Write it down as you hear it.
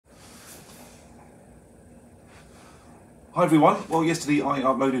Hi everyone, well yesterday I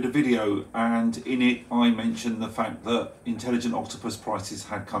uploaded a video and in it I mentioned the fact that Intelligent Octopus prices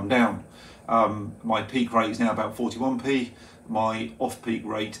had come down. My peak rate is now about 41p, my off-peak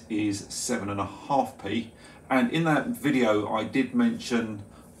rate is 7.5p, and in that video I did mention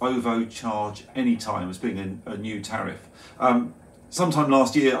OVO Charge Anytime as being a new tariff. Sometime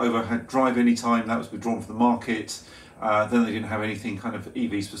last year OVO had Drive Anytime, that was withdrawn from the market. Then they didn't have anything kind of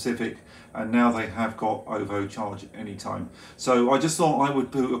EV specific, and now they have got OVO Charge Anytime. So I just thought I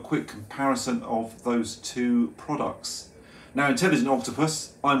would do a quick comparison of those two products. Now Intelligent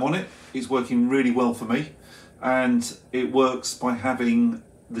Octopus, I'm on it, it's working really well for me, and it works by having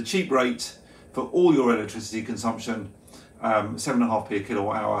the cheap rate for all your electricity consumption, 7.5p a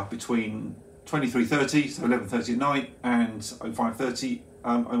kilowatt hour between 23:30, so 11:30 at night, and 05:30,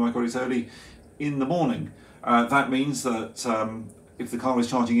 oh my god it's early, in the morning. That means that if the car is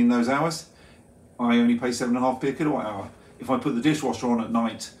charging in those hours, I only pay 7.5p a kilowatt hour. If I put the dishwasher on at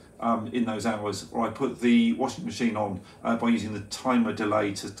night in those hours, or I put the washing machine on by using the timer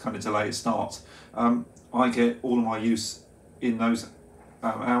delay to kind of delay its start, I get all of my use in those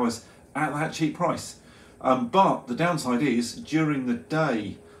hours at that cheap price. But the downside is, during the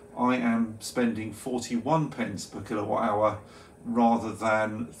day, I am spending 41 pence per kilowatt hour rather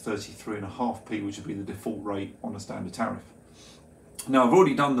than 33.5p, which would be the default rate on a standard tariff. Now I've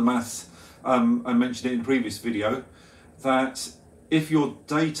already done the maths, I mentioned it in a previous video, that if your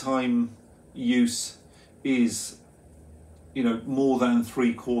daytime use is more than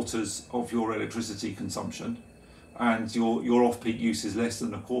 3/4 of your electricity consumption, and your off-peak use is less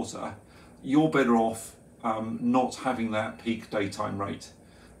than 1/4, you're better off not having that peak daytime rate.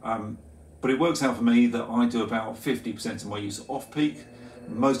 But it works out for me that I do about 50% of my use off-peak.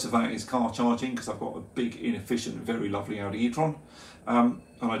 Most of that is car charging because I've got a big, inefficient, very lovely Audi e-tron, and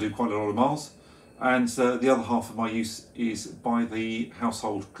I do quite a lot of miles. And the other half of my use is by the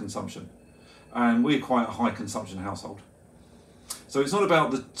household consumption. And we're quite a high consumption household. So it's not about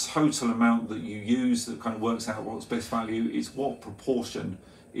the total amount that you use that kind of works out what's best value, it's what proportion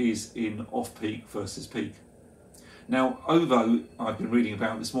is in off-peak versus peak. Now OVO, I've been reading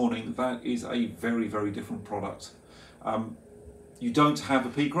about this morning, that is a very, very different product. You don't have a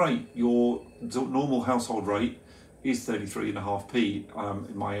peak rate. Your normal household rate is 33.5p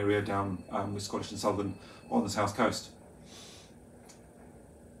in my area down with Scottish and Southern on the south coast.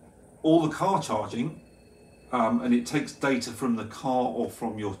 All the car charging, and it takes data from the car or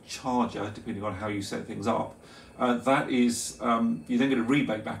from your charger, depending on how you set things up, that is, you then get a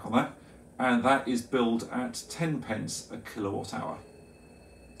rebate back on that, and that is billed at 10 pence a kilowatt hour.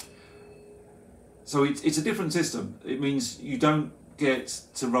 So it's a different system. It means you don't get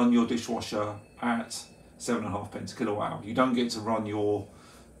to run your dishwasher at 7.5 pence a kilowatt hour. You don't get to run your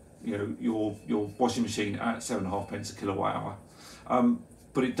washing machine at 7.5 pence a kilowatt hour.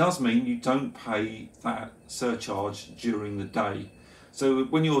 But it does mean you don't pay that surcharge during the day. So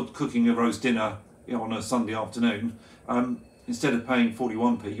when you're cooking a roast dinner on a Sunday afternoon, instead of paying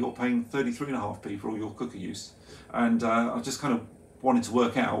 41p, you're paying 33.5p for all your cooker use. And I just kind of wanted to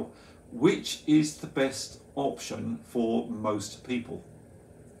work out which is the best option for most people.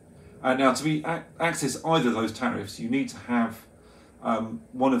 Now to access either of those tariffs, you need to have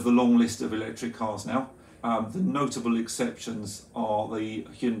one of the long list of electric cars now. The notable exceptions are the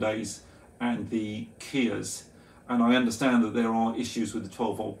Hyundais and the Kias. And I understand that there are issues with the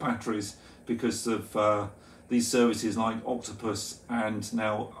 12-volt batteries because of these services like Octopus and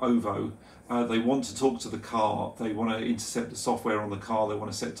now OVO. They want to talk to the car, they want to intercept the software on the car, they want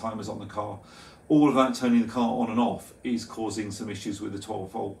to set timers on the car. All of that turning the car on and off is causing some issues with the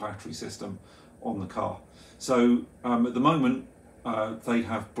 12-volt battery system on the car. So at the moment they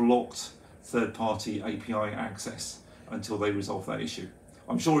have blocked third-party API access until they resolve that issue.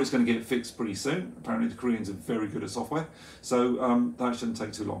 I'm sure it's going to get fixed pretty soon. Apparently the Koreans are very good at software, so that shouldn't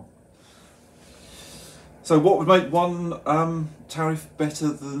take too long. So what would make one tariff better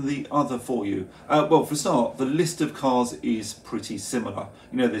than the other for you? Well, for a start, the list of cars is pretty similar.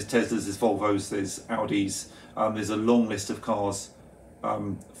 There's Teslas, there's Volvos, there's Audis, there's a long list of cars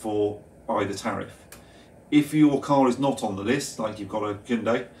for either tariff. If your car is not on the list, like you've got a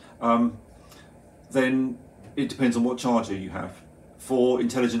Hyundai, then it depends on what charger you have. For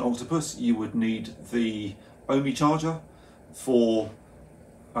Intelligent Octopus, you would need the OMI charger. For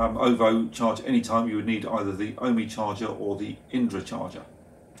OVO Charge Anytime, you would need either the OMI charger or the Indra charger.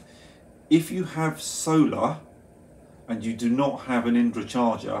 If you have solar and you do not have an Indra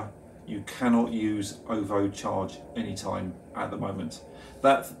charger, you cannot use OVO Charge Anytime at the moment.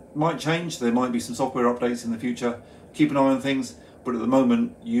 That might change, there might be some software updates in the future. Keep an eye on things. but at the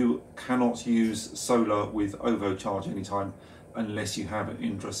moment you cannot use solar with OVO Charge Anytime unless you have an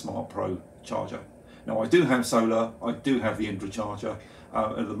Indra Smart Pro charger. Now I do have solar, I do have the Indra charger.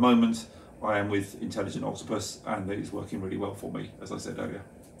 At the moment I am with Intelligent Octopus and it is working really well for me, as I said earlier.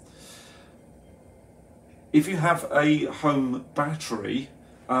 If you have a home battery,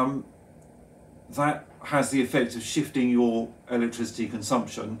 that has the effect of shifting your electricity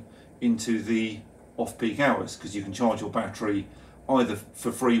consumption into the off-peak hours, because you can charge your battery either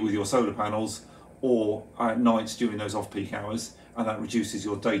for free with your solar panels or at night during those off-peak hours, and that reduces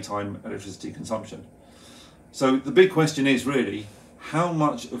your daytime electricity consumption. So the big question is really, how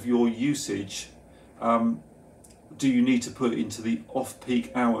much of your usage do you need to put into the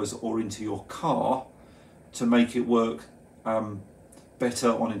off-peak hours or into your car to make it work better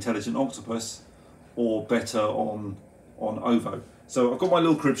on Intelligent Octopus or better on OVO? So I've got my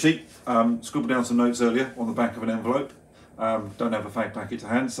little crib sheet, scribbled down some notes earlier on the back of an envelope. Don't have a fag packet to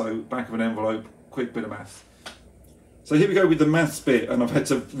hand, so back of an envelope, quick bit of math. So here we go with the maths bit, and I've had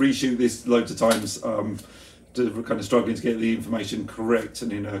to reshoot this loads of times to kind of struggling to get the information correct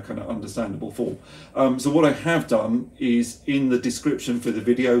and in a kind of understandable form. So what I have done is in the description for the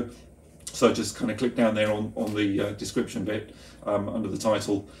video, so just kind of click down there on the description bit under the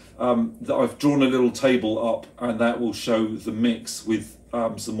title, that I've drawn a little table up, and that will show the mix with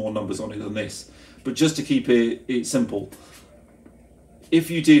some more numbers on it than this. But just to keep it simple, if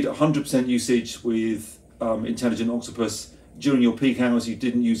you did 100% usage with Intelligent Octopus during your peak hours, you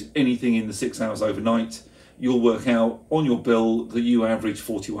didn't use anything in the 6 hours overnight, you'll work out on your bill that you average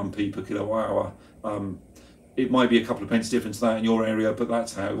 41p per kilowatt hour. It might be a couple of pence difference to that in your area, but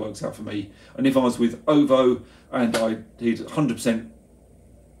that's how it works out for me. And if I was with OVO and I did 100%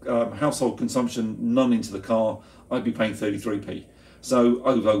 household consumption, none into the car, I'd be paying 33p. So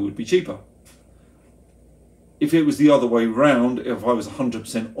OVO would be cheaper. If it was the other way round, if I was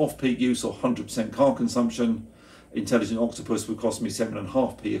 100% off-peak use or 100% car consumption, Intelligent Octopus would cost me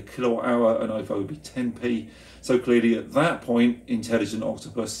 7.5p a kilowatt hour and OVO would be 10p. So clearly at that point, Intelligent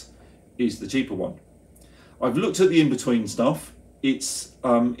Octopus is the cheaper one. I've looked at the in-between stuff. It's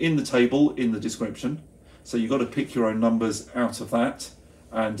in the table in the description. So you've got to pick your own numbers out of that.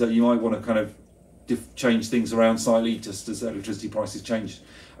 And you might want to kind of change things around slightly just as electricity prices change.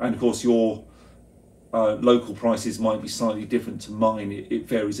 And of course your local prices might be slightly different to mine. It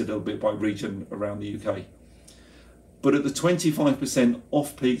varies a little bit by region around the UK. But at the 25%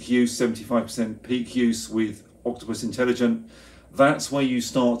 off-peak use, 75% peak use with Octopus Intelligent, that's where you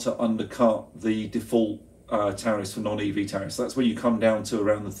start to undercut the default tariffs for non-EV tariffs. That's where you come down to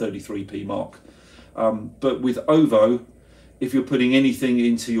around the 33p mark. But with OVO, if you're putting anything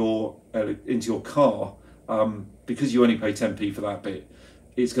into your car, because you only pay 10p for that bit,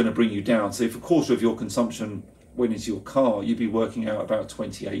 it's going to bring you down. So if a quarter of your consumption went into your car, you'd be working out about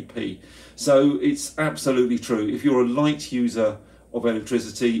 28p. So it's absolutely true. If you're a light user of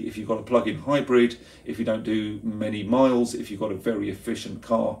electricity, if you've got a plug-in hybrid, if you don't do many miles, if you've got a very efficient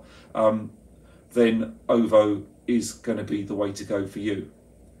car, then OVO is going to be the way to go for you.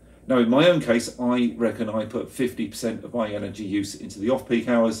 Now in my own case, I reckon I put 50% of my energy use into the off-peak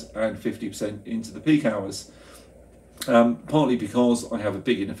hours and 50% into the peak hours. Partly because I have a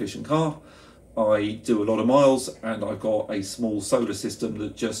big inefficient car, I do a lot of miles, and I've got a small solar system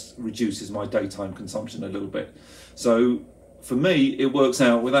that just reduces my daytime consumption a little bit. So for me, it works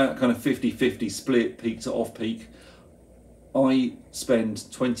out with that kind of 50-50 split, peak to off-peak. I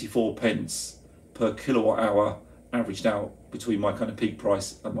spend 24 pence per kilowatt hour averaged out between my kind of peak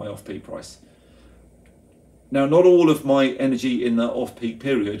price and my off-peak price. Now, not all of my energy in the off-peak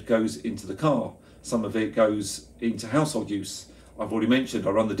period goes into the car. Some of it goes into household use. I've already mentioned I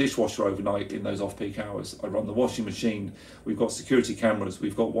run the dishwasher overnight in those off-peak hours. I run the washing machine. We've got security cameras.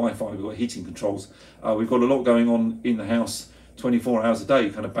 We've got Wi-Fi. We've got heating controls. We've got a lot going on in the house 24 hours a day,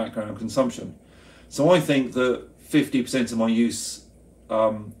 kind of background consumption. So I think that 50% of my use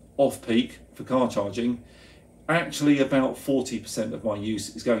off-peak for car charging, actually about 40% of my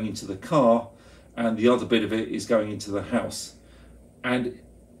use is going into the car, and the other bit of it is going into the house. And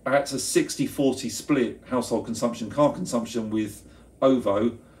at a 60-40 split household consumption, car consumption with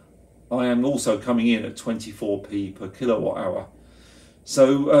OVO, I am also coming in at 24p per kilowatt hour.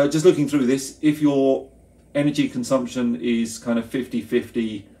 So just looking through this, if your energy consumption is kind of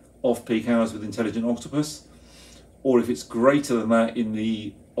 50-50 off-peak hours with Intelligent Octopus, or if it's greater than that in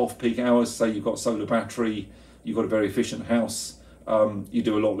the off-peak hours, say you've got solar battery, you've got a very efficient house, you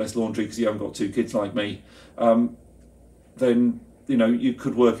do a lot less laundry because you haven't got 2 kids like me, then you know you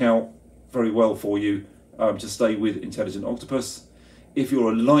could work out very well for you to stay with Intelligent Octopus. If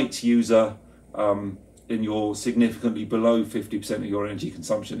you're a light user, and you're significantly below 50% of your energy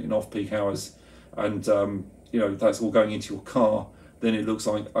consumption in off-peak hours, and you know, that's all going into your car, then it looks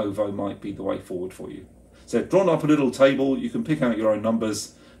like OVO might be the way forward for you. So I've drawn up a little table. You can pick out your own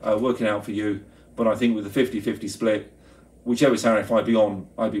numbers, work it out for you. But I think with the 50-50 split, whichever tariff I'd be on,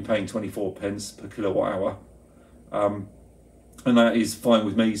 I'd be paying 24 pence per kilowatt hour. And that is fine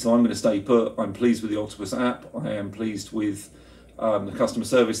with me, so I'm going to stay put. I'm pleased with the Octopus app. I am pleased with the customer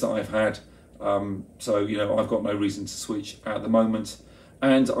service that I've had. So, you know, I've got no reason to switch at the moment.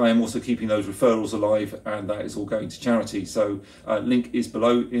 And I am also keeping those referrals alive, and that is all going to charity. So link is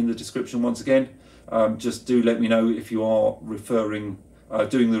below in the description once again. Just do let me know if you are doing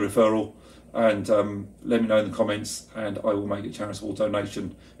the referral, and let me know in the comments, and I will make a charitable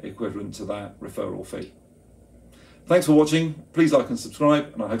donation equivalent to that referral fee. Thanks for watching. Please like and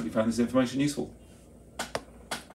subscribe, and I hope you found this information useful.